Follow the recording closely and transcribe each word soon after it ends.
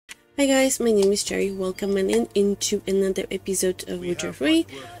Hi guys, my name is Jerry. Welcome into another episode of Witcher 3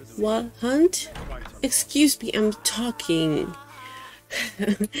 Wild Hunt. Excuse me, I'm talking.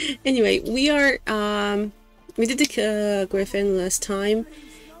 Anyway, we did the Griffin last time,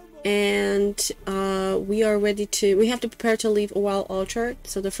 and we are ready to. We have to prepare to leave a wild orchard,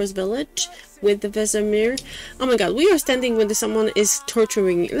 so the first village with the Vesemir. Oh my god, we are standing when someone is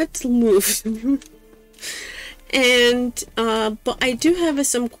torturing. Let's move. And but I do have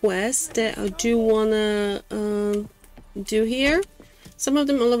some quests that I do wanna do here. Some of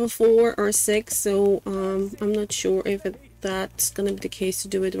them are level 4 or 6, so I'm not sure if that's gonna be the case to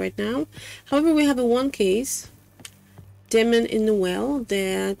do it right now. However, we have a one case, Demon in the Well,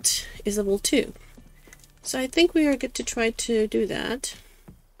 that is level 2. So I think we are good to try to do that.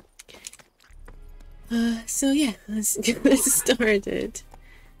 So yeah, let's get this started.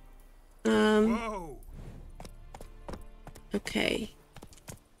 Okay,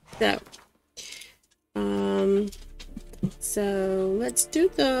 so let's do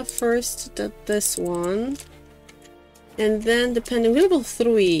the first, this one, and then depending, we're level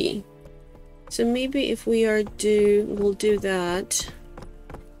 3, so maybe if we are we'll do that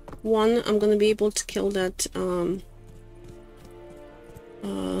one. I'm gonna be able to kill that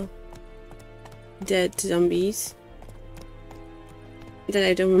dead zombies that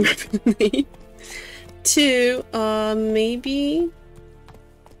I don't remember the name. 2, maybe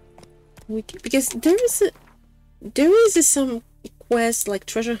we can, because there is some quest like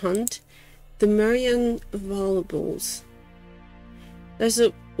treasure hunt, the Marian valuables. There's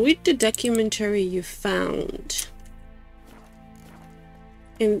a read the documentary you found,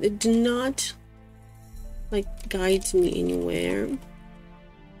 and it did not like guide me anywhere,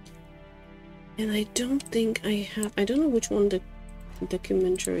 and I don't think I have. I don't know which one the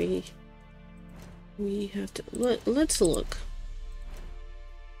documentary. We have to let's look.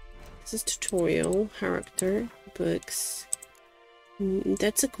 This is tutorial, character, books.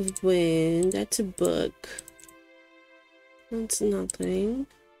 That's a Gwyn, that's a book. That's nothing.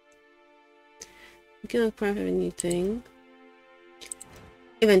 We cannot craft anything.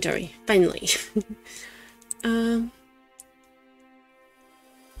 Inventory, finally.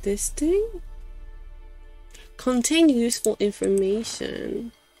 This thing? Contain useful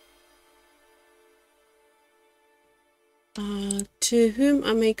information. To whom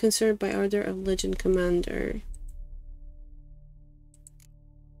I may concern by order of Legend Commander.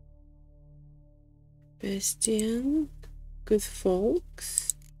 Bastian, good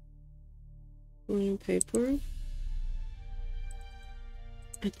folks. Morning paper.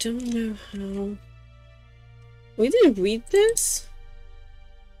 I don't know how. We didn't read this?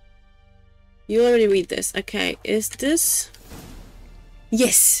 You already read this. Okay, is this?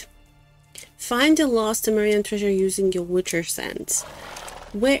 Yes! Find the lost Temerian treasure using your Witcher sense.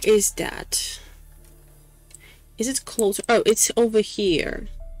 Where is that? Is it closer? Oh, it's over here.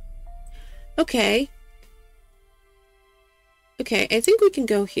 Okay. Okay, I think we can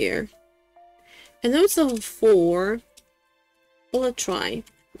go here. I know it's level 4. Well, let's try.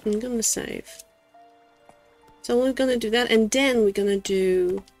 I'm gonna save. So we're gonna do that, and then we're gonna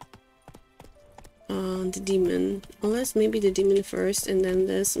do the demon. Unless maybe the demon first and then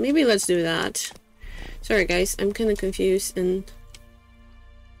this. Maybe let's do that. Sorry guys, I'm kind of confused. And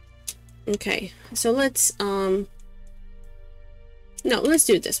okay, so let's no, let's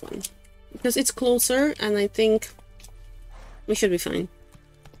do this one because it's closer and I think we should be fine.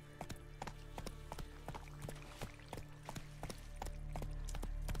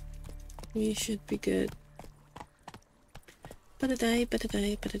 We should be good. Ba-da-da,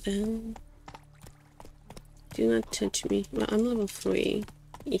 ba-da-da, ba-da-da. Do not touch me. Well, I'm level 3.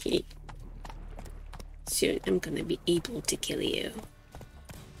 Soon I'm gonna be able to kill you.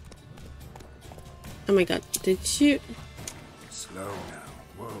 Oh my god, did you? Slow now.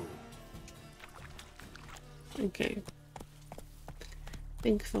 Whoa. Okay.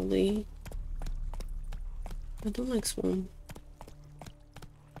 Thankfully. I don't like swamp.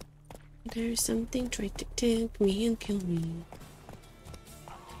 There's something trying to take me and kill me.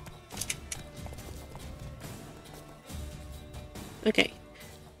 Okay.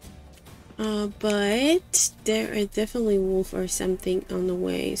 But there are definitely wolf or something on the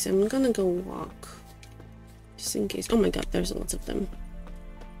way, so I'm gonna go walk. Just in case. Oh my god, there's lots of them.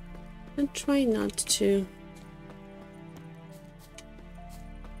 I'll try not to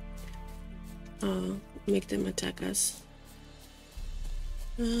make them attack us.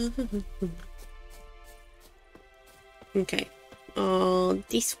 Okay. Oh,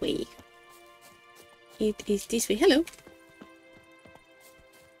 this way. It is this way. Hello.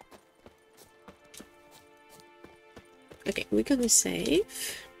 Okay, we're gonna save.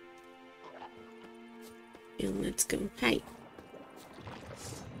 And let's go. Hi.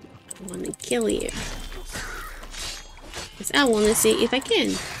 I want to kill you. Because I want to see if I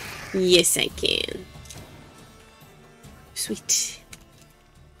can. Yes, I can. Sweet.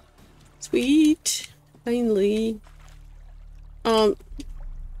 Sweet. Finally. Can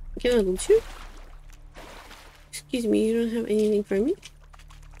I loot you? Excuse me, you don't have anything for me?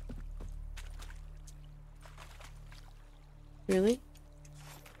 Really?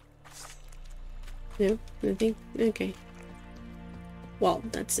 No? Nothing? Okay. Well,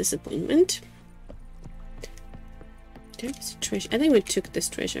 that's disappointment. There's a treasure. I think we took this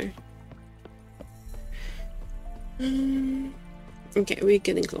treasure. Okay, we're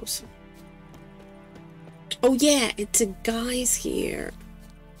getting close. Oh yeah, it's a guy's here.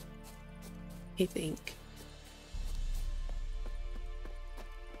 I think.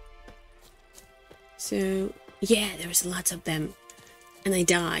 So, yeah, there's lots of them. And I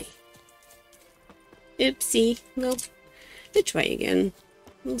die. Oopsie. Well, let's try again.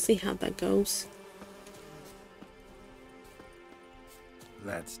 We'll see how that goes.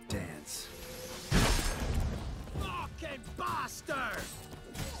 Let's dance. Fucking bastard!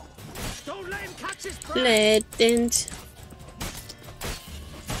 Don't let him catch his breath! Legend.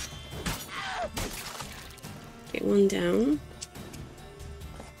 Okay, one down.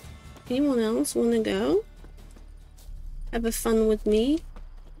 Anyone else wanna go? Have a fun with me?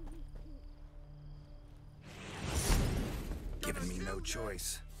 Giving me no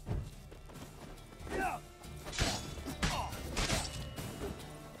choice.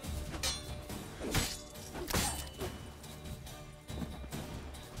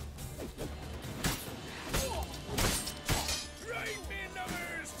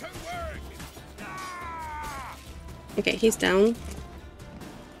 Okay, he's down.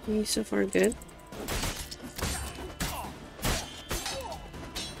 He's so far good.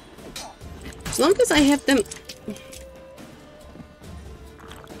 As long as I have them...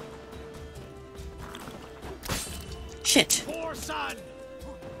 Shit.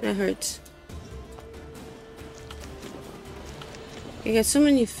 That hurts. I got so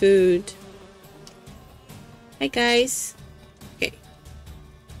many food. Hi guys. Okay.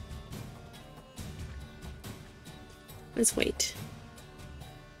 Let's wait.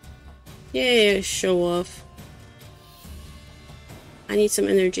 Yeah, show off. I need some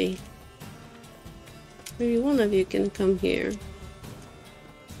energy. Maybe one of you can come here.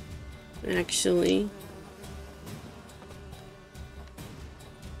 Actually.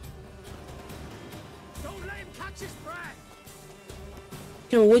 Don't let him catch his breath!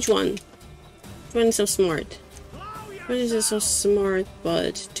 Come on, which one? Which one is so smart? What is it so smart,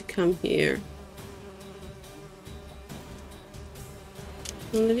 bud, to come here?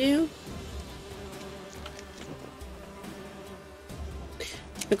 One of you?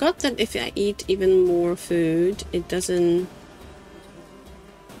 I forgot that if I eat even more food, it doesn't...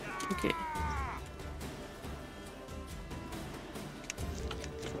 Okay.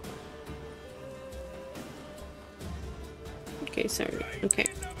 Okay, sorry. Okay.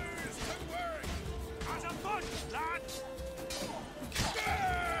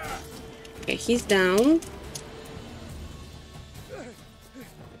 Okay, he's down.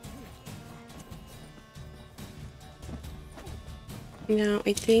 Now,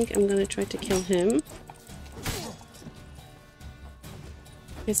 I think I'm gonna try to kill him.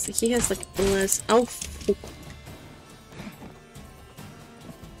 Yes, he has like less... Oh!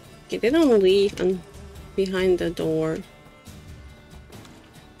 Okay, they don't leave behind the door.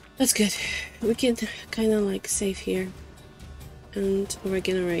 That's good. We can kind of like save here. And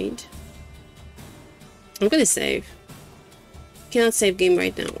regenerate. I'm gonna save. Cannot save game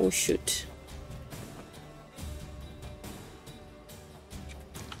right now. Oh shoot.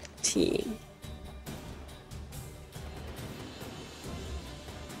 T.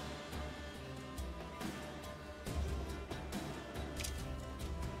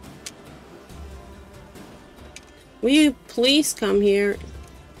 Will you please come here?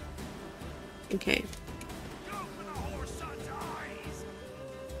 Okay.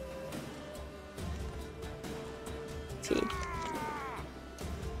 T.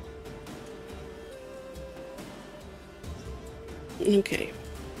 Okay.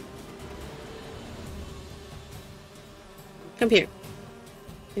 Come here.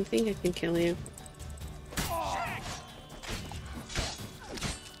 I think I can kill you.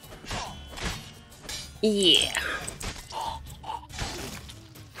 Yeah.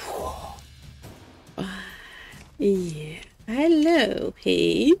 Yeah. Hello,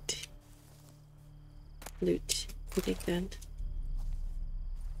 Pete. Loot. I'll take that.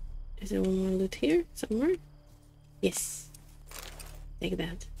 Is there one more loot here? Somewhere? Yes. Take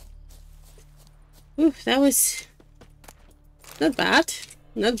that. Oof, that was not bad.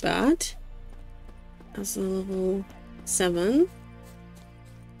 Not bad. That's a level 7.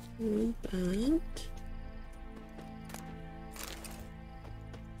 Not bad.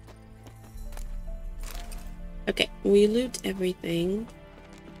 Okay, we loot everything.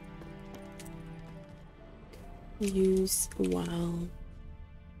 Use well.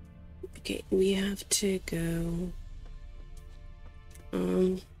 Okay, we have to go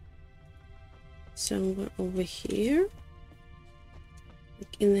somewhere over here.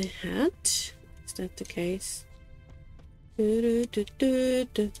 Like in the hat. Is that the case?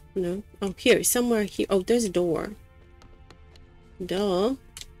 No. Oh, here, somewhere here. Oh, there's a door. Duh.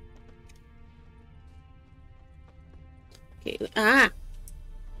 Okay. Ah!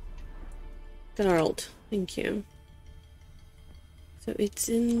 Geralt. Thank you. So it's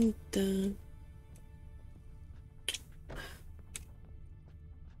in the...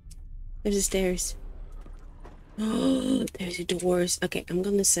 There's the stairs. Oh, there's the doors. Okay, I'm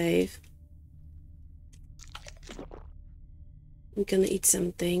gonna save. I'm gonna eat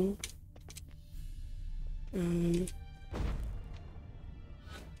something.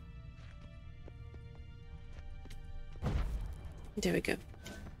 There we go.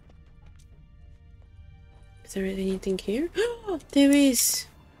 Is there anything here? There is!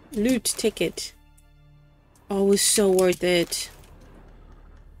 Loot ticket. Oh, it was so worth it.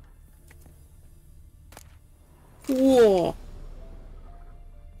 Whoa!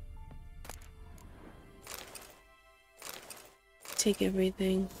 Take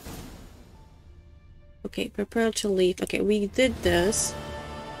everything. Okay, prepare to leave. Okay, we did this.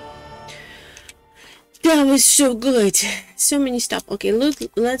 That was so good. So many stuff. Okay,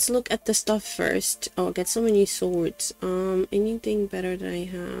 let's look at the stuff first. Oh, I got so many swords. Anything better that I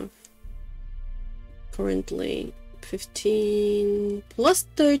have? Currently 15 plus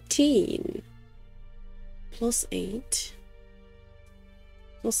 13 plus 8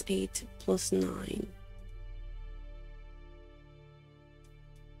 plus 8 plus 9.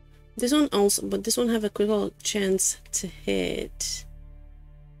 This one also, but this one have a critical chance to hit.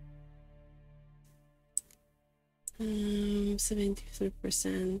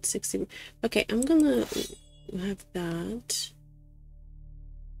 73%, 60. Okay, I'm gonna have that.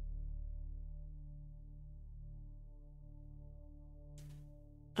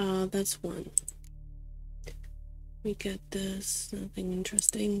 That's one. We get this, nothing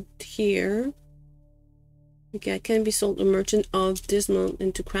interesting here. Okay, can be sold a merchant of this mount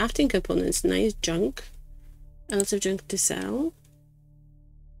into crafting components. Nice junk. And lots of junk to sell.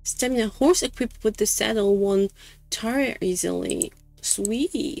 Stamina. Horse equipped with the saddle won't tire easily.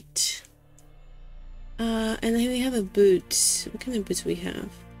 Sweet. And then we have a boot. What kind of boots we have?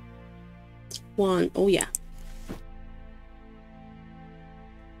 One. Oh yeah.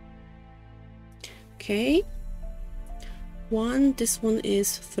 Okay. One. This one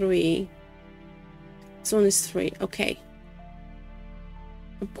is 3. This one is 3. Okay.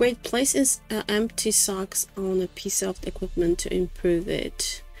 Upgrade. Places empty socks on a piece of equipment to improve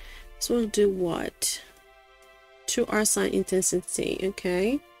it. So we'll do what? 2 arcane intensity.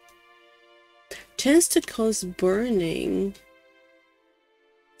 Okay. Chance to cause burning.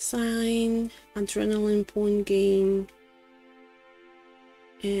 Sign. Adrenaline point gain.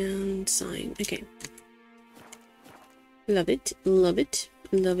 And sign. Okay. Love it. Love it.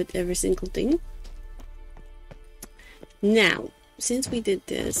 Love it. Every single thing. Now, since we did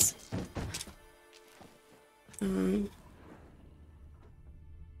this,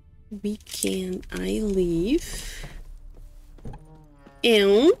 we can leave,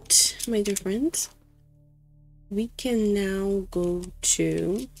 and my dear friends, we can now go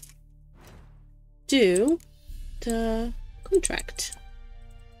to do the contract.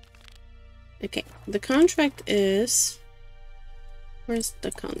 Okay, the contract is, where's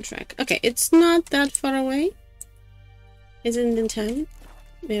the contract? Okay, it's not that far away. Isn't in town.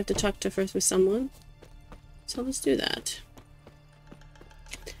 We have to talk to first with someone. So let's do that.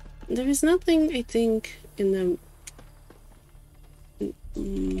 There is nothing, I think, in the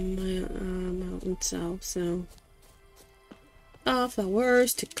mountain itself, so...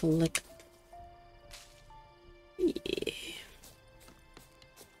 flowers to collect. Yeah.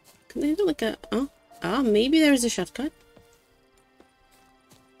 Can I do like a... Oh, maybe there's a shortcut.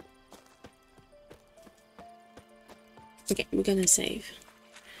 Okay, we're gonna save.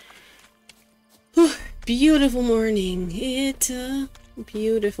 Whew, beautiful morning. It's a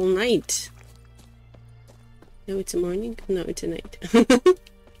beautiful night. No, it's a morning? No, it's a night.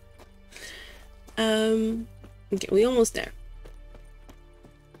 Okay, we're almost there.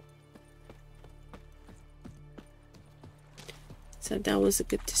 So that was a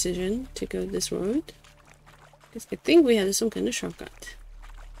good decision to go this road. Because I think we had some kind of shortcut.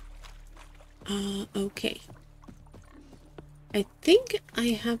 Okay. I think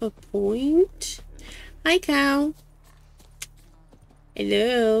I have a point. Hi, cow.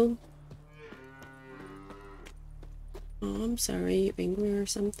 Hello. Oh, I'm sorry. You're angry or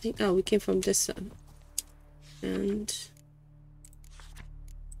something? Oh, we came from this side. And...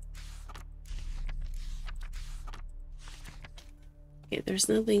 okay, there's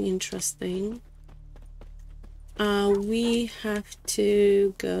nothing interesting. We have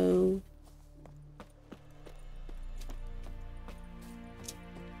to go...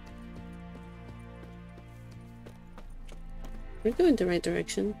 we're going the right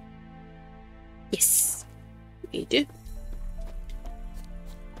direction. Yes, we do.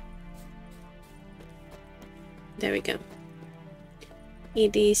 There we go.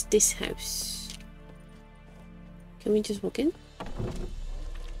 It is this house. Can we just walk in?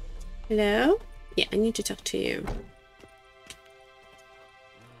 Hello? Yeah, I need to talk to you.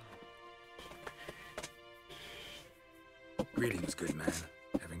 Greetings, good man.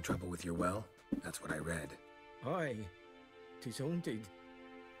 Having trouble with your well? That's what I read. Aye, 'tis haunted.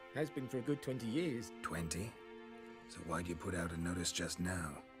 Has been for a good 20 years. 20? So why'd you put out a notice just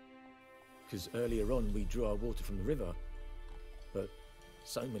now? Because earlier on we drew our water from the river. But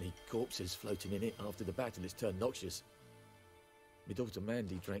so many corpses floating in it after the battle it's turned noxious. My daughter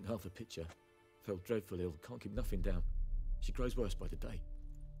Mandy drank half a pitcher. Fell dreadful ill, can't keep nothing down. She grows worse by the day.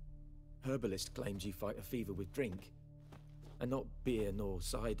 Herbalist claims you fight a fever with drink. And not beer nor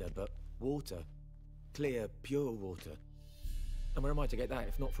cider, but water. Clear, pure water. And where am I to get that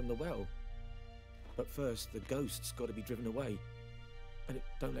if not from the well? But first, the ghost's got to be driven away. And it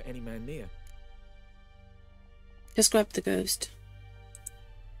don't let any man near. Describe the ghost.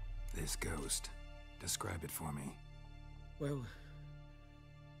 This ghost. Describe it for me. Well,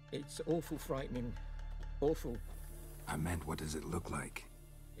 it's awful frightening. Awful. I meant, what does it look like?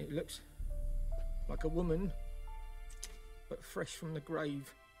 It looks like a woman, but fresh from the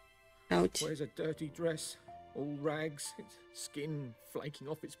grave. Ouch. Wears a dirty dress, all rags, its skin flaking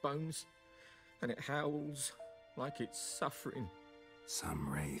off its bones, and it howls like it's suffering. Some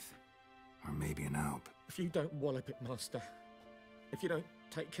wraith. Or maybe an alp. If you don't wallop it, master, if you don't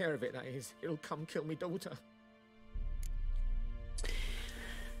take care of it, that is, it'll come kill me daughter.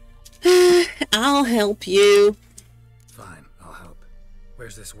 I'll help you. Fine, I'll help.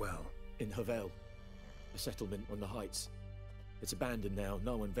 Where's this well? In Havel, a settlement on the heights. It's abandoned now.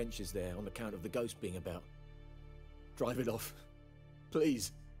 No one ventures there on account of the ghost being about. Drive it off,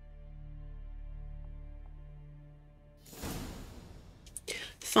 please.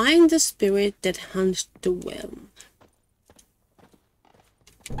 Find the spirit that haunts the well.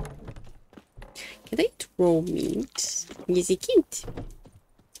 Can I throw meat? Yes, I can't.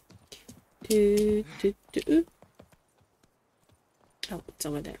 Oh, it's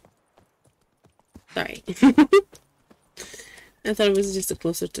over there. Sorry. I thought it was just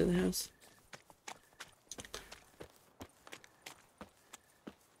closer to the house.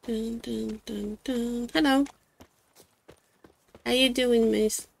 Dun, dun, dun, dun. Hello. How you doing,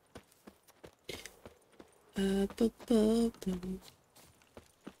 miss? Hi,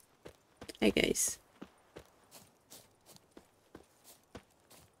 guys.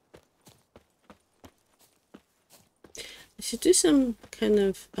 I should do some kind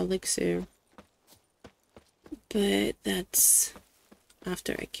of elixir, but that's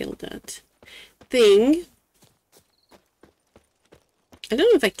after I kill that thing. I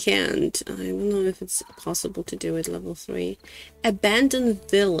don't know if I can't. I don't know if it's possible to do it level 3. Abandoned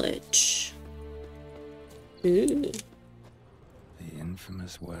village. Ooh. The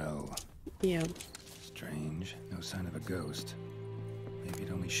infamous well. Yeah. Strange. No sign of a ghost. Maybe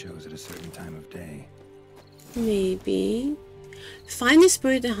it only shows at a certain time of day. Maybe. Find the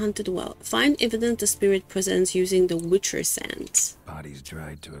spirit that haunted the well. Find evidence the spirit presents using the witcher sand. Bodies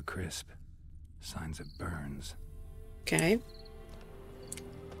dried to a crisp. Signs of burns. Okay.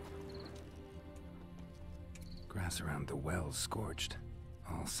 Grass around the well scorched.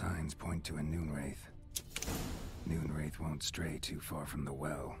 All signs point to a noon wraith. Noon wraith won't stray too far from the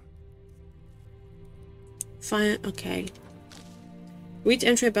well. Fine. Okay. Read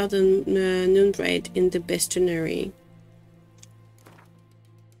entry about the noon wraith in the bestiary.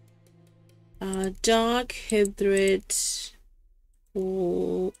 Dog hybrid.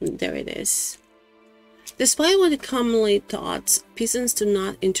 Oh, there it is. Despite what is commonly thought, peasants do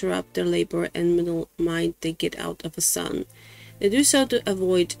not interrupt their labor and middle mind they get out of the sun. They do so to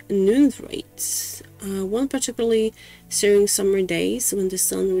avoid noon wraiths. One particularly searing summer days when the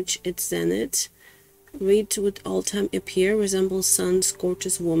sun reached its zenith, Wraiths would all time appear, resemble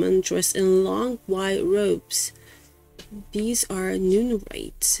sun-scorched women dressed in long white robes. These are noon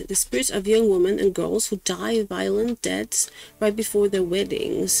wraiths, the spirits of young women and girls who die violent deaths right before their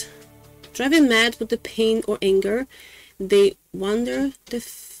weddings. Driven mad with the pain or anger, they wander the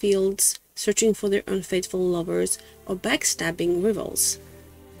fields searching for their unfaithful lovers or backstabbing rivals.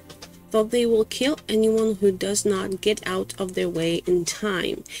 Though they will kill anyone who does not get out of their way in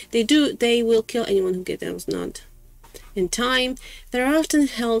time. They will kill anyone who gets out not in time. They are often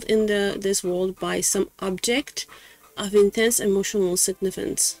held in this world by some object of intense emotional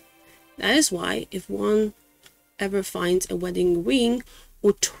significance. That is why, if one ever finds a wedding ring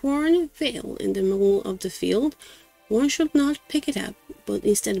or torn veil in the middle of the field, one should not pick it up, but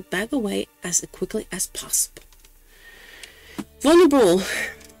instead back away as quickly as possible. Vulnerable.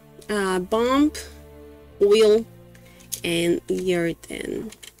 Bomb, oil, and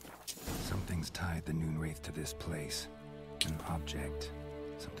Yerden. Something's tied the Noon Wraith to this place. An object.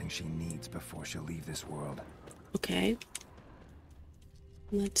 Something she needs before she'll leave this world. Okay.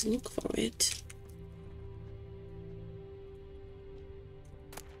 Let's look for it.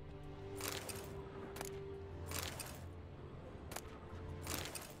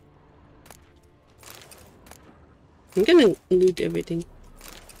 I'm gonna loot everything.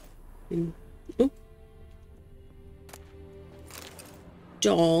 Oh.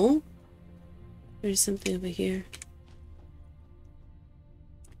 Doll. There's something over here.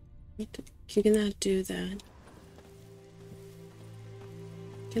 You cannot do that.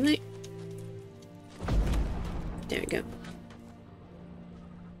 Can I? There we go.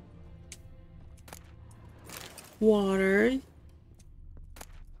 Water.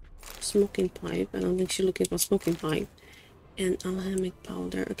 Smoking pipe. I don't think she's looking for smoking pipe. And alchemic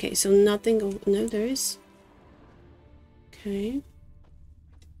powder. Okay, so nothing. No, there is. Okay.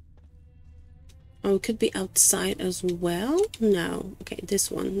 Oh, it could be outside as well. No. Okay,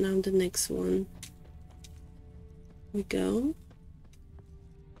 this one. Now the next one. Here we go.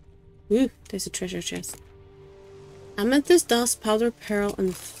 Ooh, there's a treasure chest. Amethyst, dust, powder, pearl,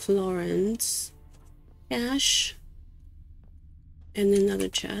 and Florence. Cash. And another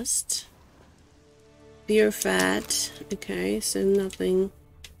chest. Beer fat. Okay, so nothing.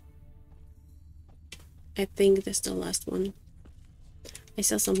 I think that's the last one. I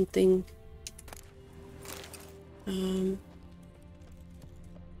saw something.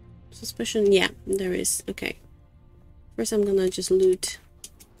 Suspicion. Yeah, there is. Okay. First I'm gonna just loot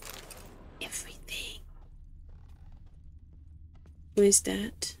everything. Who is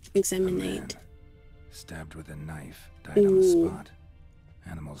that? Examinate. Stabbed with a knife. Died on the spot.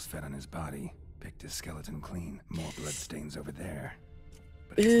 Animals fed on his body. Picked his skeleton clean. More bloodstains over there.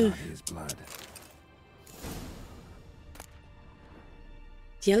 But it's not his blood.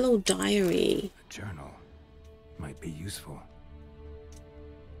 Yellow diary. A journal. Might be useful.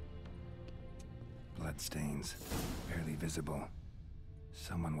 Bloodstains. Barely visible.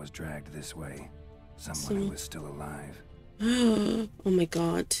 Someone was dragged this way. Someone who was still alive. Oh my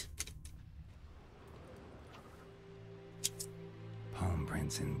god. Palm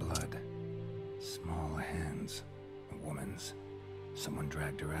prints in blood. Small hands. A woman's. Someone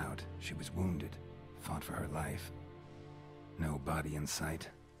dragged her out. She was wounded. Fought for her life. No body in sight,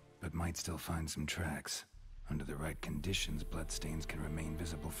 but might still find some tracks. Under the right conditions, bloodstains can remain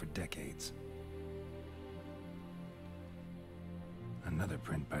visible for decades. Another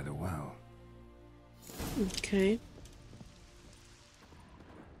print by the well. Okay.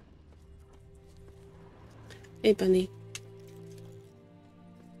 Hey, bunny.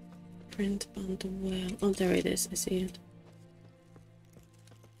 Print on the well. Oh, there it is. I see it.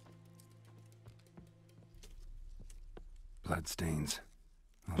 Bloodstains.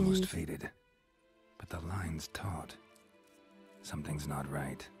 Almost faded. But the line's taut. Something's not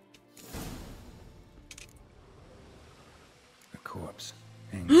right. A corpse.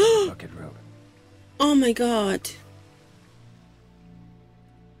 Hanging on a bucket rope. Oh my god.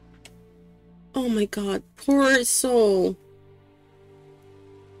 Oh my god. Poor soul.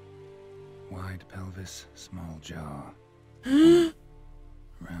 Wide pelvis, small jaw. Around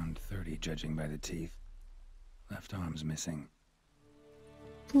 30, judging by the teeth. Left arm's missing.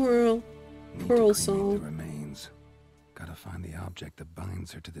 Poor Need to soul. cremate the remains. Gotta find the object that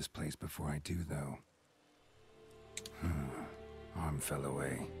binds her to this place before I do, though. Arm fell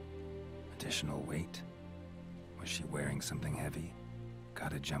away. Additional weight. Was she wearing something heavy?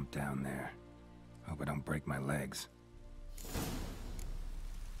 Gotta jump down there. Hope I don't break my legs.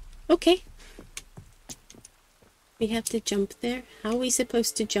 Okay. We have to jump there. How are we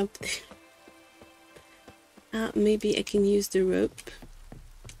supposed to jump there? Maybe I can use the rope.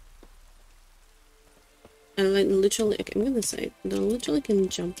 I like literally, okay, I'm gonna say, I literally can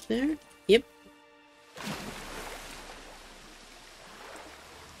jump there. Yep.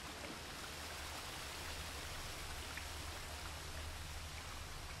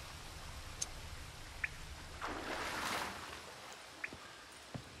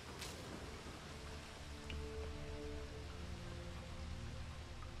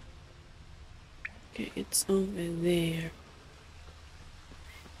 Okay, it's over there.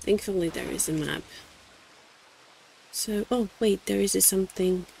 Thankfully there is a map. So, oh wait, there is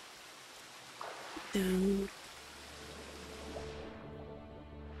something down.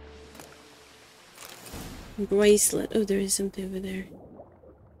 Bracelet. Oh, there is something over there.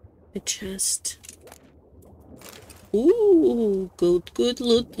 A chest. Ooh, good, good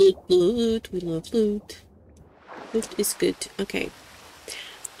loot, loot, loot. We love loot. Loot is good. Okay.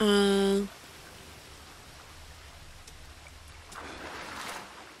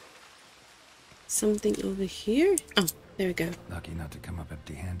 Something over here? Oh, there we go. Lucky not to come up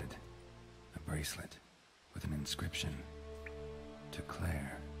empty-handed. A bracelet with an inscription. To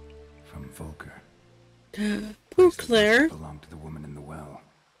Claire, from Volker. Poor Claire. Belonged to the woman in the well.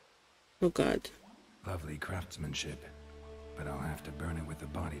 Oh god. Lovely craftsmanship, but I'll have to burn it with the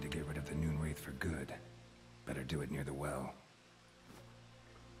body to get rid of the Noon Wraith for good. Better do it near the well.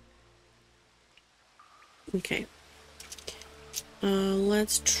 Okay.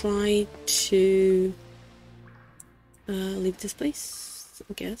 Let's try to leave this place,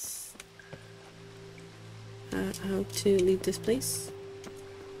 I guess. How to leave this place?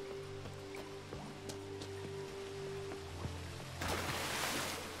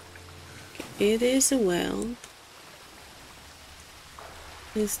 Okay, it is a well.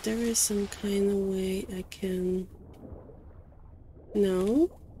 Is there some kind of way I can... No?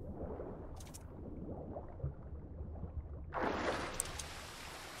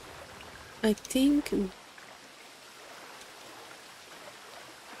 I think...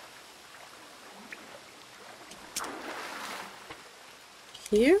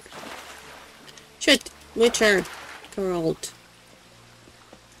 Here? Shit! Witcher! Geralt.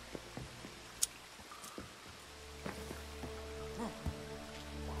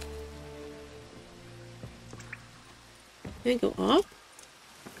 Can I go up?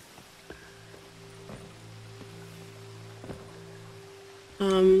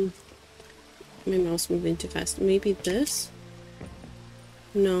 My mouse moving too fast. Maybe this?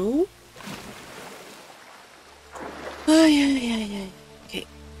 No? Oh, yeah. Okay.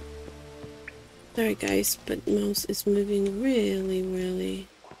 Sorry guys, but mouse is moving really.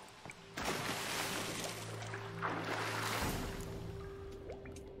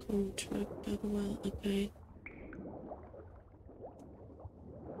 Contract by the well, okay.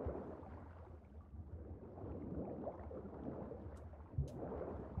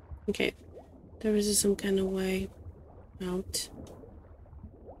 Okay, there is some kind of way out.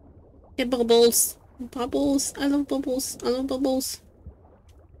 Hey, bubbles! Bubbles! I love bubbles! I love bubbles!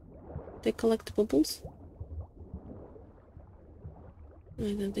 They collect bubbles?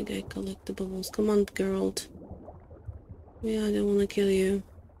 I don't think I collect the bubbles. Come on, Geralt. Yeah, I don't want to kill you.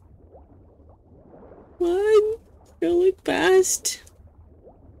 Run! Really fast!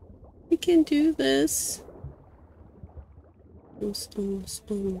 We can do this. Almost.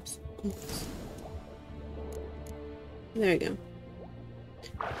 There we go.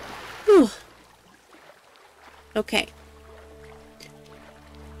 Whew. Okay.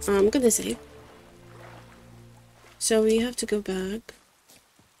 I'm gonna save. So we have to go back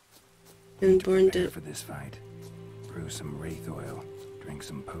and burn the... for this fight. Brew some wraith oil. Drink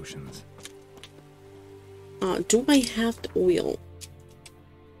some potions. Do I have the oil?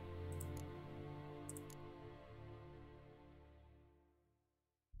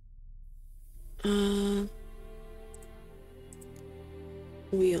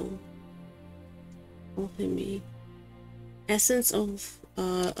 Oil. Alchemy. Essence of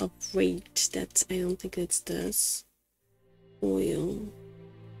rate. That's, I don't think it's this. Oil.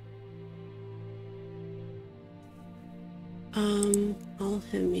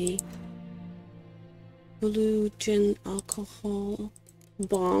 Alchemy. Pollution, alcohol,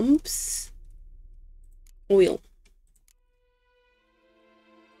 bombs, oil.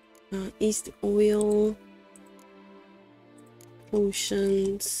 East oil,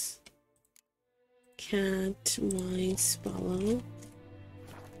 potions, cat, wine, swallow.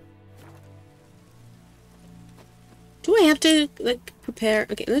 Do I have to like prepare?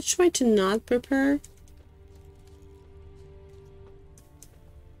 Okay, let's try to not prepare.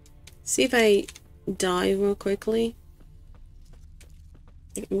 See if I die real quickly.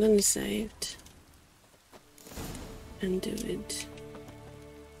 I'm gonna save it and do it.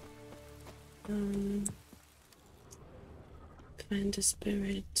 find the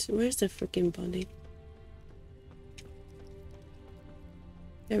spirit. Where's the freaking body?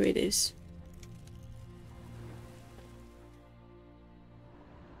 There it is.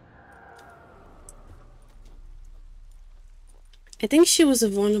 I think she was a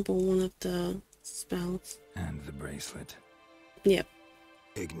vulnerable one of the spells. And the bracelet. Yep.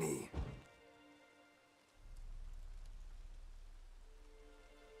 Igni.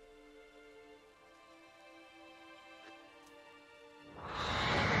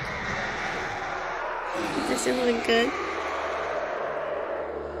 Does it look good?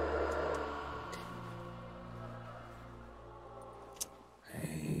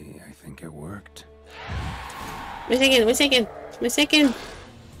 Hey, I think it worked. Wait a second, wait a second, wait a second.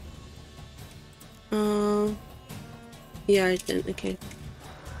 Yeah, then, okay.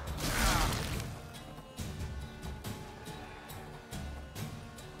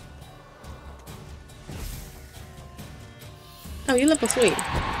 Oh, you're level 3.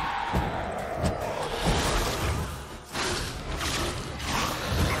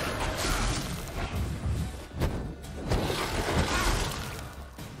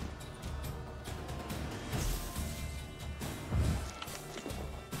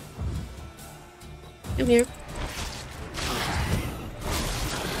 I'm here.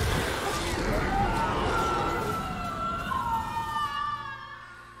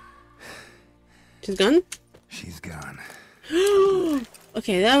 She's gone? She's gone.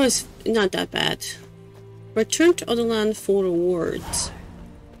 Okay, that was not that bad. Return to Otherland for rewards.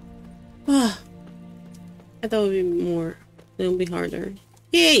 Ah, I thought it would be more. It would be harder.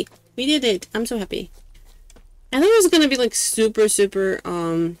 Yay! We did it! I'm so happy. I thought it was gonna be like super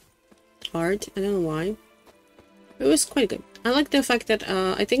hard. I don't know why. It was quite good. I like the fact that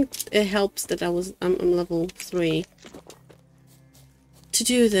I think it helps that I'm level 3 to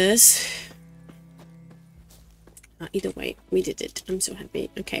do this. Either way, we did it. I'm so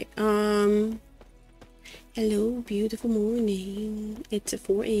happy. Okay. Hello, beautiful morning. It's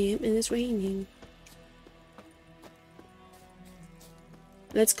 4 AM and it's raining.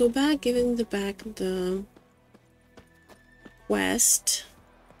 Let's go back, giving the back the quest.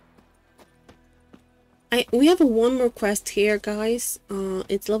 We have one more quest here, guys.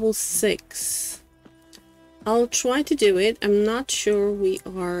 It's level 6. I'll try to do it. I'm not sure we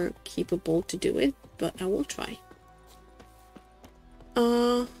are capable to do it, but I will try.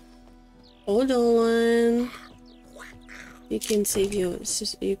 Hold on. You can save your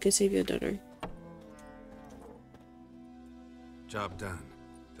daughter. Job done.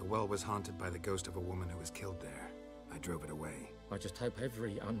 The well was haunted by the ghost of a woman who was killed there. I drove it away. I just hope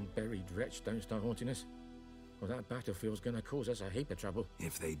every unburied wretch don't start haunting us. Well, that battlefield's gonna cause us a heap of trouble.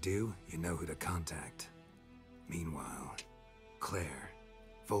 If they do, you know who to contact. Meanwhile, Claire,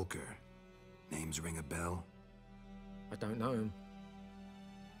 Volker, names ring a bell? I don't know him.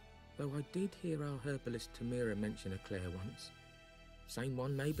 Though I did hear our herbalist Tamira mention a Claire once. Same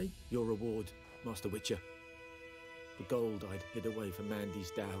one, maybe? Your reward, Master Witcher. The gold I'd hid away for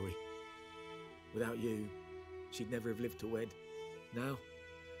Mandy's dowry. Without you, she'd never have lived to wed. Now,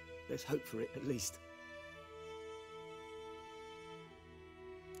 let's hope for it, at least.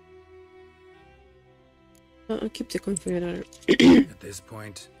 I'll keep the coin for your daughter. At this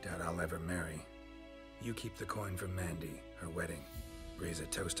point, doubt I'll ever marry. You keep the coin for Mandy, her wedding. Raise a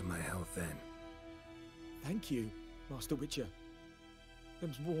toast to my health then. Thank you, Master Witcher.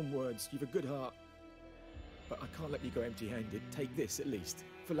 Them's warm words, you've a good heart. But I can't let you go empty-handed. Take this, at least,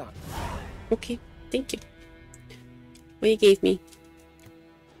 for luck. Okay, thank you. What you gave me?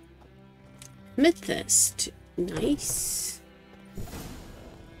 Amethyst. Nice.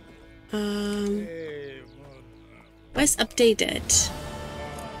 Quest updated.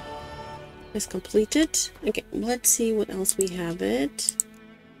 Quest completed. Okay, let's see what else we have it.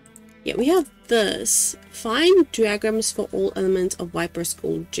 Yeah, we have this. Find diagrams for all elements of Viper's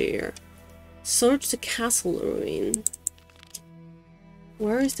Gold Gear. Search the castle ruin.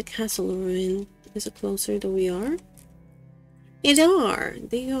 Where is the castle ruin? Is it closer than we are?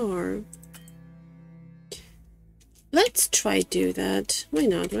 They are. Let's try do that. Why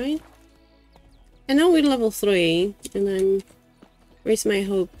not, right? I know we're level 3 and I'm raise my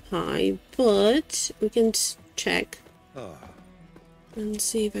hope high, but we can check and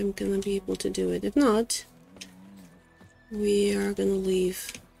see if I'm gonna be able to do it. If not, we are gonna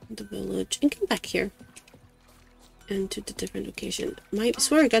leave the village and come back here and to the different location. I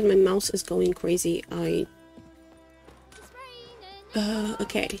swear to God, my mouse is going crazy.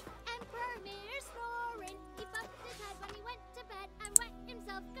 Okay.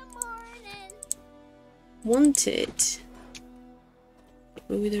 Wanted.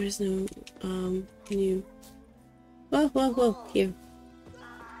 Maybe there is no new. Whoa, whoa, whoa, here.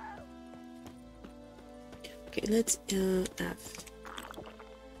 Okay, let's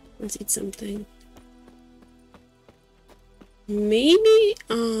eat something. Maybe,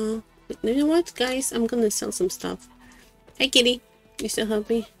 you know what, guys? I'm gonna sell some stuff. Hey, kitty. You still help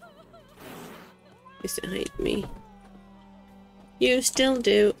me? You still hate me. You still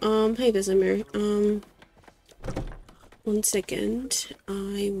do. Hey, Vesemir. 1 second.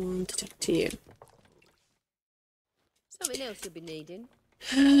 I want to talk to you. Something else you'll be needing.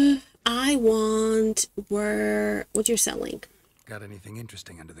 I want what you're selling. Got anything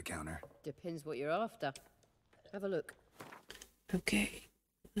interesting under the counter? Depends what you're after. Have a look. Okay,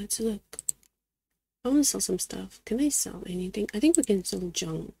 let's look. I want to sell some stuff. Can I sell anything? I think we can sell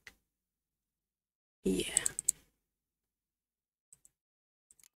junk. Yeah.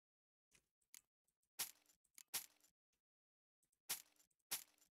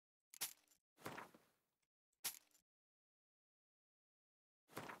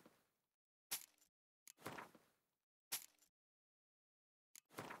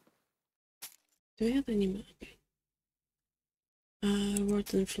 Do I have any more? Okay.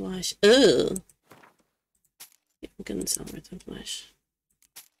 Rotten flesh. Ugh. Yeah, I'm gonna sell rotten flesh.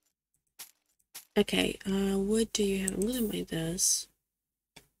 Okay, what do you have? I'm gonna buy this.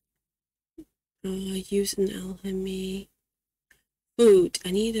 Use an alchemy. Food.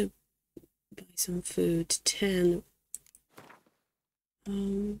 I need to buy some food. 10.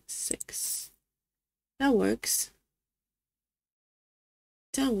 6. That works.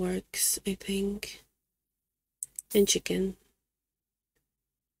 That works, I think. And chicken.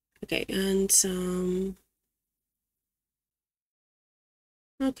 Okay, and some.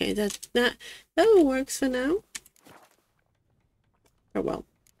 Okay, that works for now. Farewell.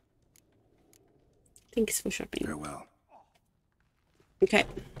 Thanks for shopping. Farewell. Okay.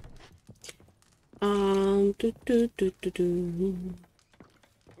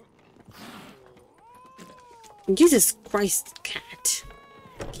 Jesus Christ, cat.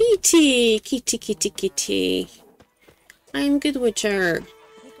 Kitty, kitty, kitty, kitty. I'm good with her.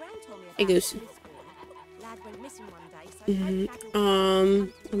 It goes. I'm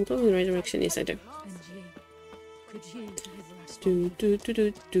going in the right direction. Yes, I do.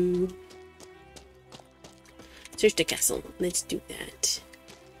 Search the castle. Let's do that.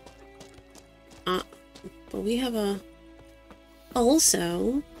 But we have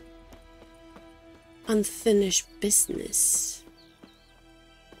also unfinished business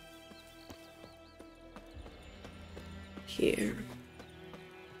here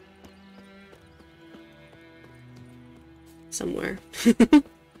somewhere. We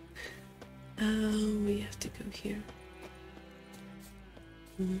have to go here.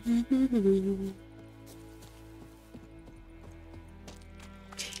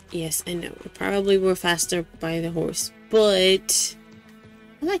 Yes, I know. We probably were faster by the horse, but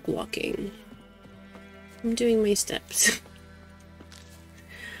I like walking. I'm doing my steps.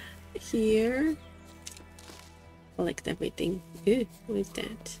 Here. Collect everything. Ooh, what is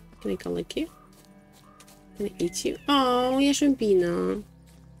that? Can I collect you? Can I eat you? Oh, yeah, Shrimpina.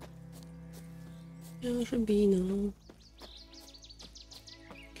 Yeah, Shrimpina.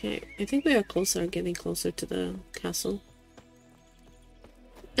 Okay, I think we are closer, getting closer to the castle.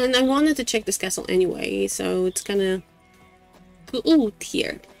 And I wanted to check this castle anyway, so it's gonna go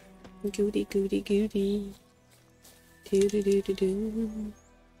here. Goody, goody, goody. Do do do do do.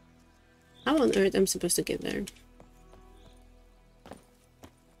 How on earth am I supposed to get there?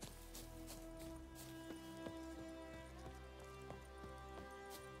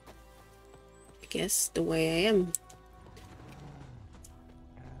 I guess the way I am.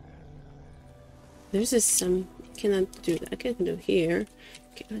 There's this some cannot do that. I can do here.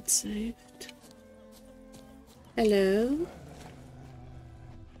 Okay, let's save. Hello.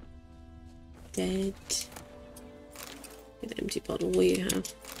 Dead. Get an empty bottle. What do you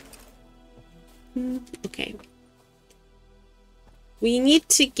have? Okay. We need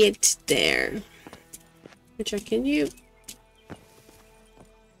to get there. Richard, can you?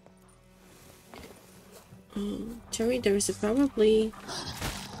 Jerry, there is probably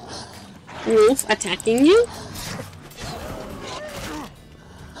wolf attacking you.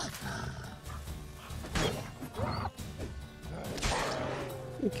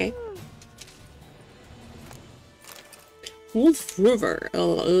 Okay. Wolf River,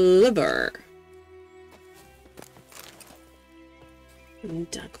 liver. And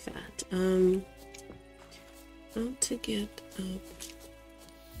duck fat. How to get up?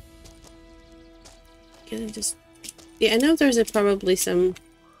 Can I just? Yeah, I know there's probably some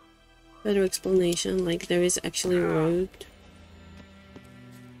better explanation. Like there is actually a road.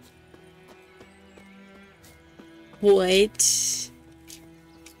 Wait.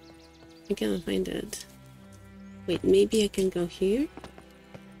 I cannot find it. Wait, maybe I can go here?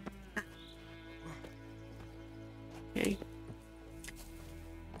 Okay.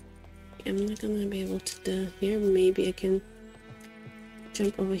 I'm not gonna be able to do here. Maybe I can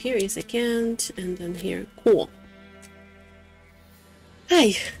jump over here. Yes, I can't. And then here. Cool.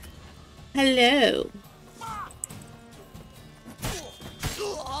 Hi. Hello.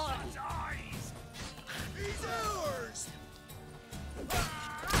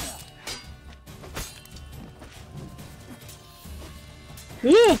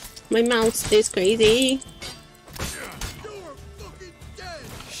 Ooh, my mouse is crazy.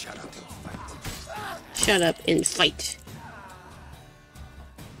 Shut up and fight.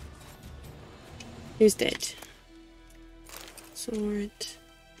 Who's dead? Sword.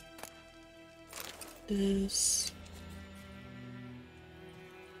 This.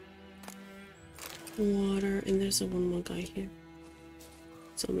 Water. And there's one more guy here.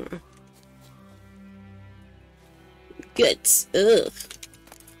 Somewhere. Guts. Ugh.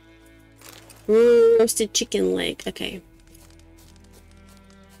 Roasted chicken leg. Okay.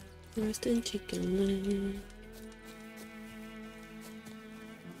 Roasted chicken leg.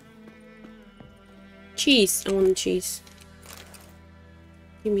 Cheese. I want the cheese.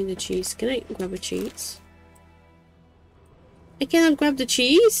 Give me the cheese. Can I grab a cheese? I cannot grab the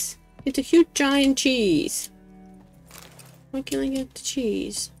cheese? It's a huge giant cheese. Why can't I get the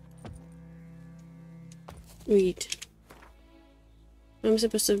cheese? Read. I'm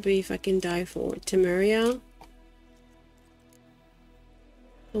supposed to be fucking die for Temeria.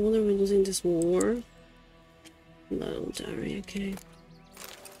 I wonder if we're losing this war. No, die, okay.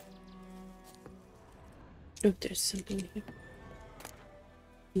 Oh, there's something here.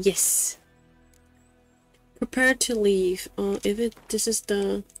 Yes. Prepare to leave. If it this is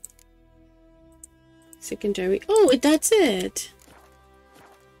the secondary. Oh, that's it.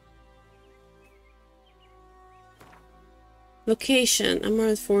 Location: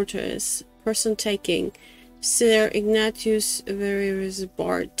 Amaranth Fortress. Person taking: Sir Ignatius Verus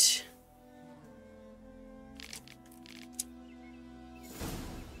Bart.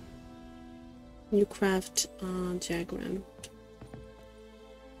 New craft diagram.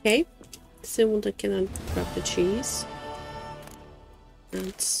 Okay, someone that cannot grab the cheese.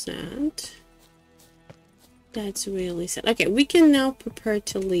 That's sad. That's really sad. Okay, we can now prepare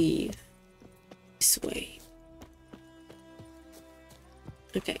to leave this way.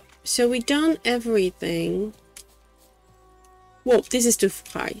 Okay, so we done everything. Whoa, this is too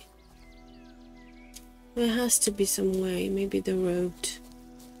high. There has to be some way, maybe the road.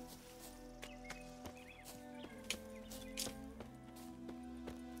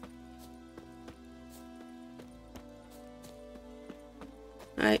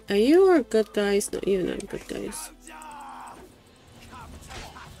 Are you our good guys? No, you're not good guys.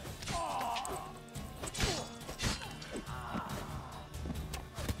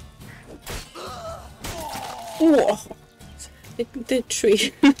 Whoa! The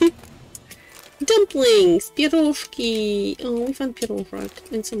tree. Dumplings! Pierogi! Oh, we found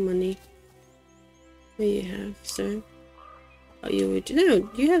pierogi and some money. What do you have, sir? Oh, you would. No,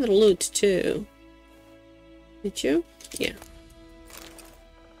 you had the loot too. Did you? Yeah.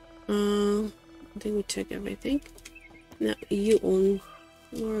 I think we took everything. No, you own.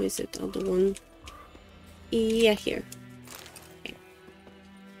 Where is it? Other one. Yeah, here. Okay.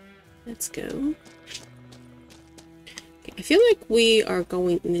 Let's go. Okay, I feel like we are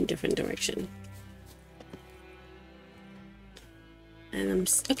going in a different direction. And I'm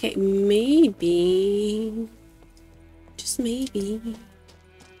okay. Maybe, just maybe.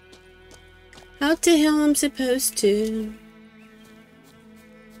 How the hell I'm supposed to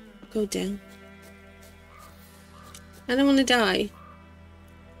go down? I don't want to die.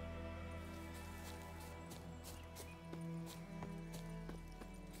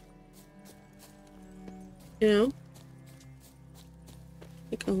 You know?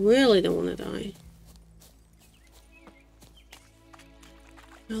 Like, I really don't want to die.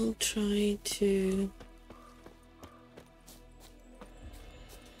 I'll try to...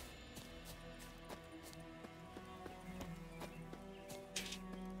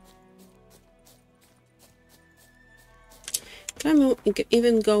 If I'm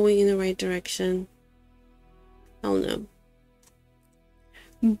even going in the right direction. I don't know.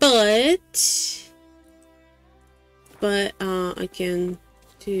 But I can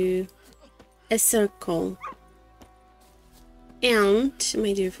do a circle. And,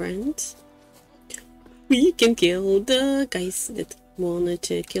 my dear friends, we can kill the guys that wanted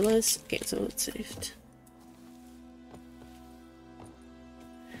to kill us. Okay, so it's saved.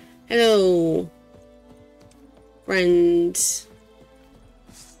 Hello. friends.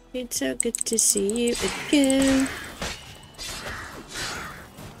 It's so good to see you again.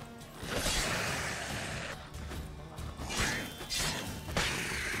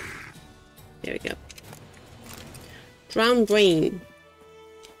 There we go. Drowned brain.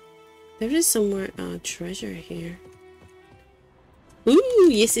 There is somewhere treasure here. Ooh,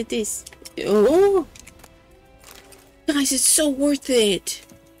 yes it is. Oh, guys, it's so worth it.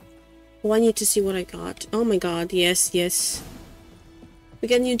 Oh, I need to see what I got. Oh my god, yes, yes. We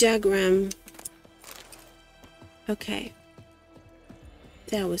got a new diagram. Okay.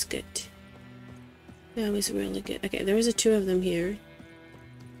 That was good. That was really good. Okay, there is a 2 of them here.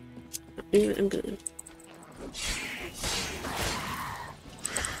 I'm gonna...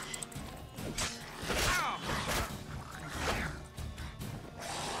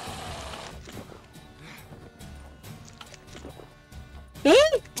 Ah!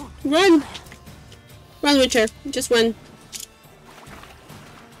 Run! Run, Witcher. Just run.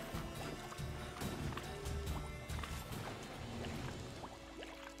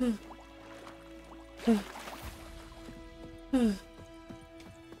 Well,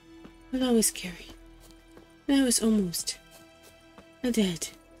 that was scary. That was almost dead.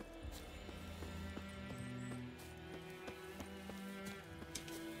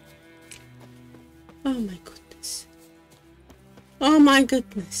 Oh my goodness. Oh my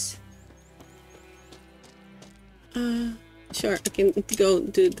goodness. Sure, I can go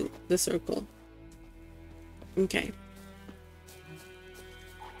do the circle. Okay.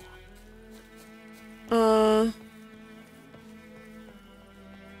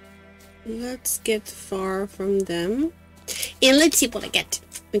 Let's get far from them. And let's see what I get.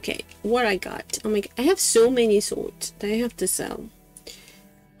 Okay, what I got. Oh my god, I have so many swords that I have to sell.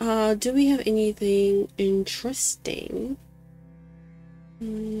 Do we have anything interesting?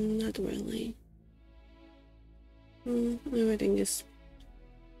 Not really. Everything is...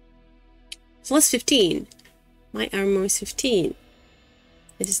 So that's 15. My armor is 15.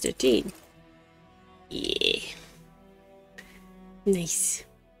 It is 13. Yeah. Nice.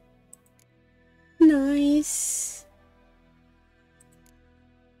 Nice.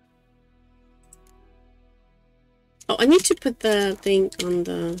 Oh, I need to put the thing on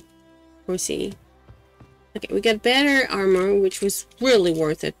the horsey. Okay, we got better armor, which was really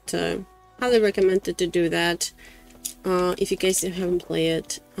worth it. Highly recommended to do that. If you guys haven't played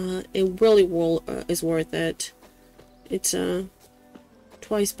it, it really is worth it. It's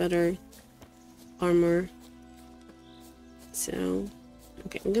twice better armor. So,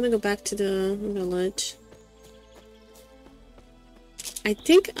 okay, I'm gonna go back to the village. I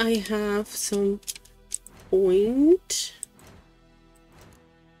think I have some point.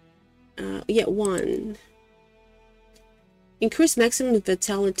 Yeah, 1. Increase maximum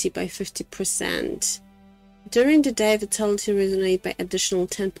vitality by 50%. During the day, vitality regenerates by additional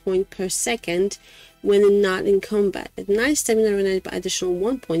 10 points per second when not in combat. At night, stamina regenerates by additional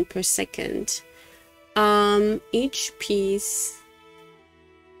 1 point per second. Each piece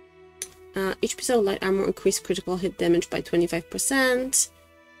of light armor increase critical hit damage by 25%.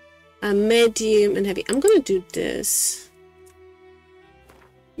 Medium and heavy. I'm gonna do this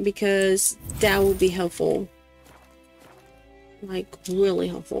because that will be helpful. Like, really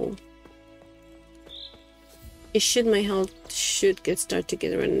helpful. My health should start to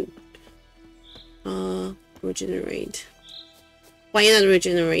get regenerate. Why not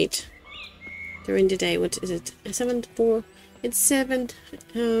regenerate during the day? What is it? 7:04. It's 7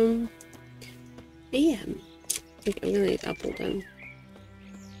 a.m. Okay, I'm gonna eat apple then.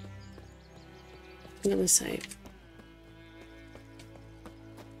 I'm gonna save.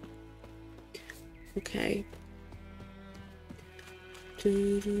 Okay.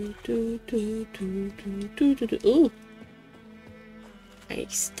 Ooh. I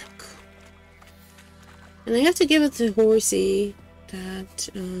stuck. And I have to give it to horsey that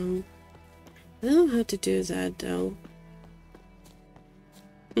I don't know how to do that though.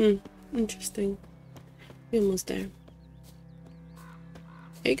 Interesting. We're almost there.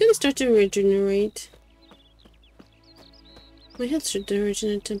 Are you gonna start to regenerate? My health should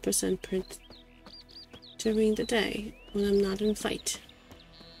regenerate 10% per during the day when I'm not in fight.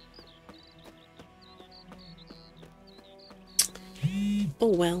 Oh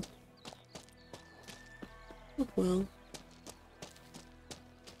well. Oh well.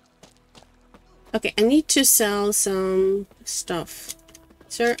 Okay, I need to sell some stuff.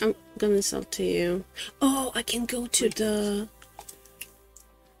 Sir, I'm gonna sell to you. Oh, I can go to the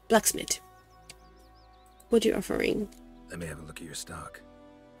blacksmith. What are you offering? Let me have a look at your stock.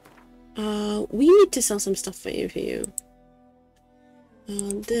 We need to sell some stuff for you.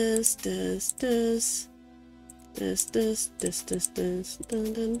 This. This. Dun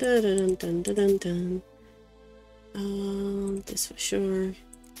dun dun dun dun dun dun dun. This for sure.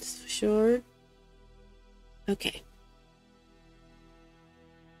 This for sure. Okay.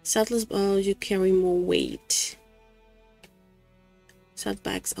 Saddles allow you to carry more weight.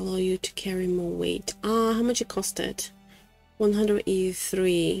 Saddlebags allow you to carry more weight. How much it costed?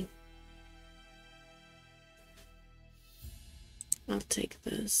 183. I'll take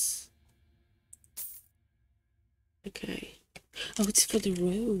this. Okay. Oh, it's for the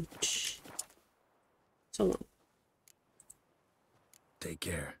road. So long. Take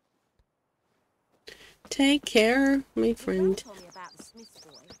care. Take care, my friend.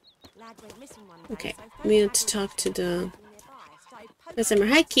 Okay, we need to talk to the customer.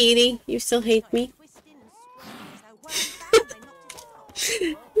 Hi, Kitty. You still hate me?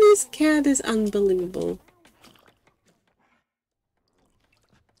 This cat is unbelievable.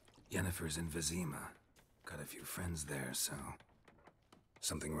 Yennefer's in Vizima. Got a few friends there, so...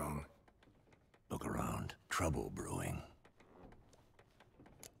 Something wrong? Look around. Trouble brewing.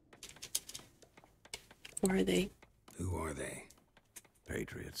 Who are they? Who are they?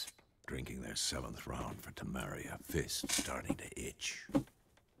 Patriots. Drinking their 7th round for Temeria. Fist starting to itch.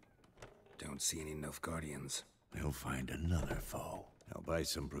 Don't see any Nilfgaardians. They'll find another foe. I'll buy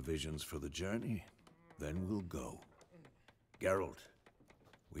some provisions for the journey. Then we'll go. Geralt,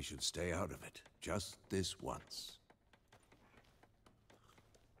 we should stay out of it. Just this once.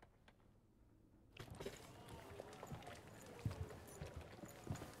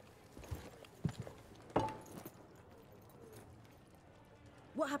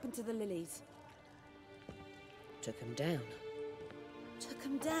 What happened to the lilies? Took him down. Took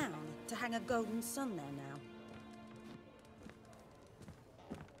them down to hang a golden sun there now.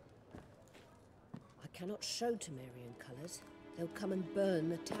 I cannot show Temerian colours. They'll come and burn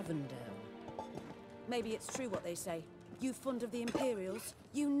the tavern down. Maybe it's true what they say. You fond of the Imperials?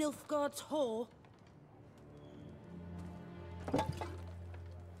 You Nilfgaard's whore?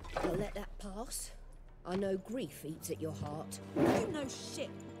 You'll let that pass? I know grief eats at your heart. You know shit.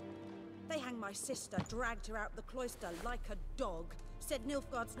 They hanged my sister, dragged her out the cloister like a dog. Said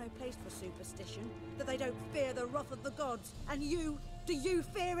Nilfgaard's no place for superstition, that they don't fear the wrath of the gods. And you, do you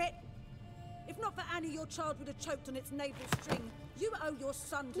fear it? If not for Annie, your child would have choked on its navel string. You owe your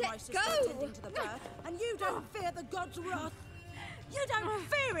son to my sister attending to the birth, and you don't fear the gods' wrath. You don't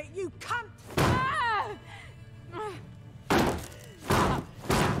fear it, you cunt!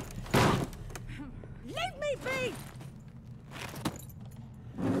 Leave me be!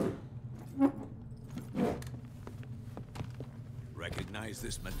 Recognize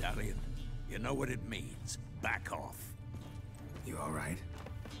this medallion? You know what it means. Back off. You alright?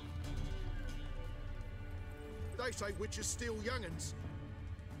 They say witches steal young'uns.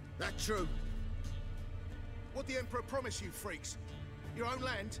 That true? What the Emperor promise you, freaks? Your own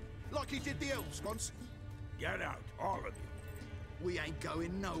land? Like he did the elves once? Get out, all of you. We ain't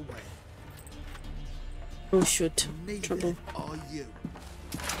going nowhere. Oh shoot. Neither Trouble. are you.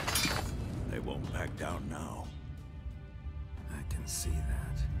 They won't back down now. I can see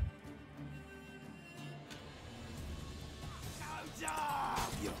that.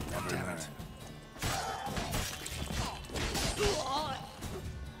 You'll never learn.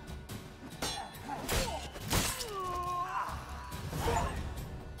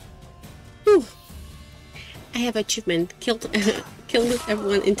 Whew. I have achievement. Killed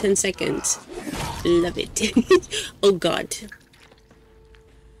everyone in 10 seconds. Love it. Oh god.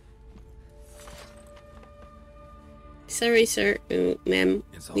 Sorry, sir. Ma'am.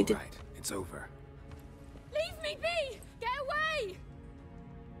 It's alright. It's over. Leave me be! Get away!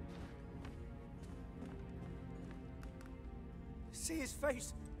 See his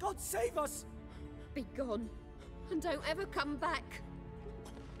face! God save us! Be gone, and don't ever come back.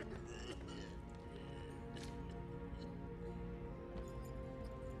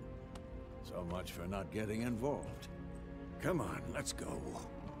 So much for not getting involved. Come on, let's go.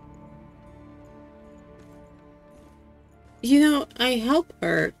 You know, I help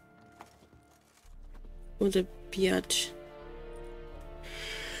her. What a biatch.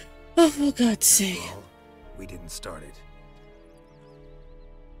 Oh, for God's sake. Well, we didn't start it.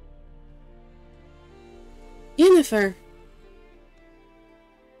 Yennefer.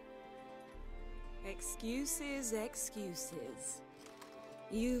 Excuses, excuses.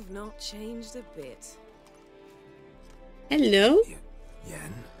 You've not changed a bit. Hello?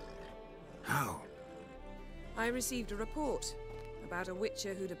 Yen? How? I received a report about a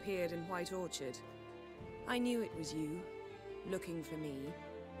witcher who'd appeared in White Orchard. I knew it was you, looking for me.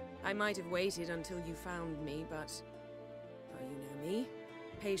 I might have waited until you found me, but... well, you know me.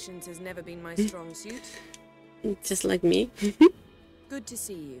 Patience has never been my strong suit. Just like me. Good to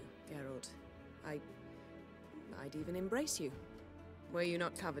see you, Geralt. I'd even embrace you. Were you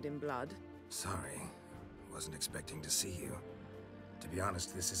not covered in blood? Sorry. Wasn't expecting to see you. To be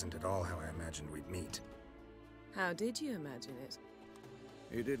honest, this isn't at all how I imagined we'd meet. How did you imagine it?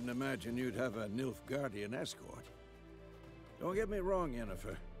 You didn't imagine you'd have a Nilfgaardian escort. Don't get me wrong,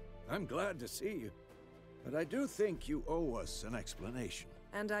 Yennefer. I'm glad to see you. But I do think you owe us an explanation.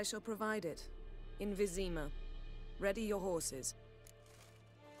 And I shall provide it. In Vizima. Ready your horses.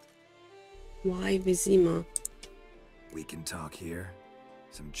 Why Vizima? We can talk here.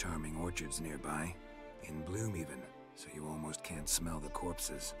 Some charming orchards nearby. In bloom even, so you almost can't smell the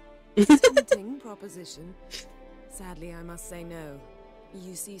corpses. Tempting proposition. Sadly, I must say no.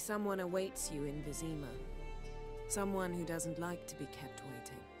 You see, someone awaits you in Vizima. Someone who doesn't like to be kept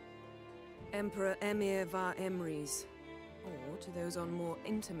waiting. Emperor Emir var Emrys. Or, to those on more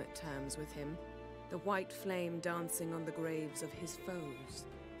intimate terms with him, the white flame dancing on the graves of his foes.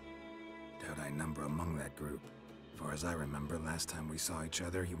 Doubt I number among that group. Far as I remember, last time we saw each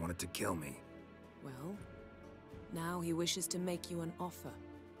other, he wanted to kill me. Well, now he wishes to make you an offer.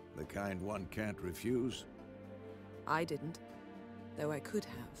 The kind one can't refuse? I didn't, though I could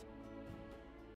have.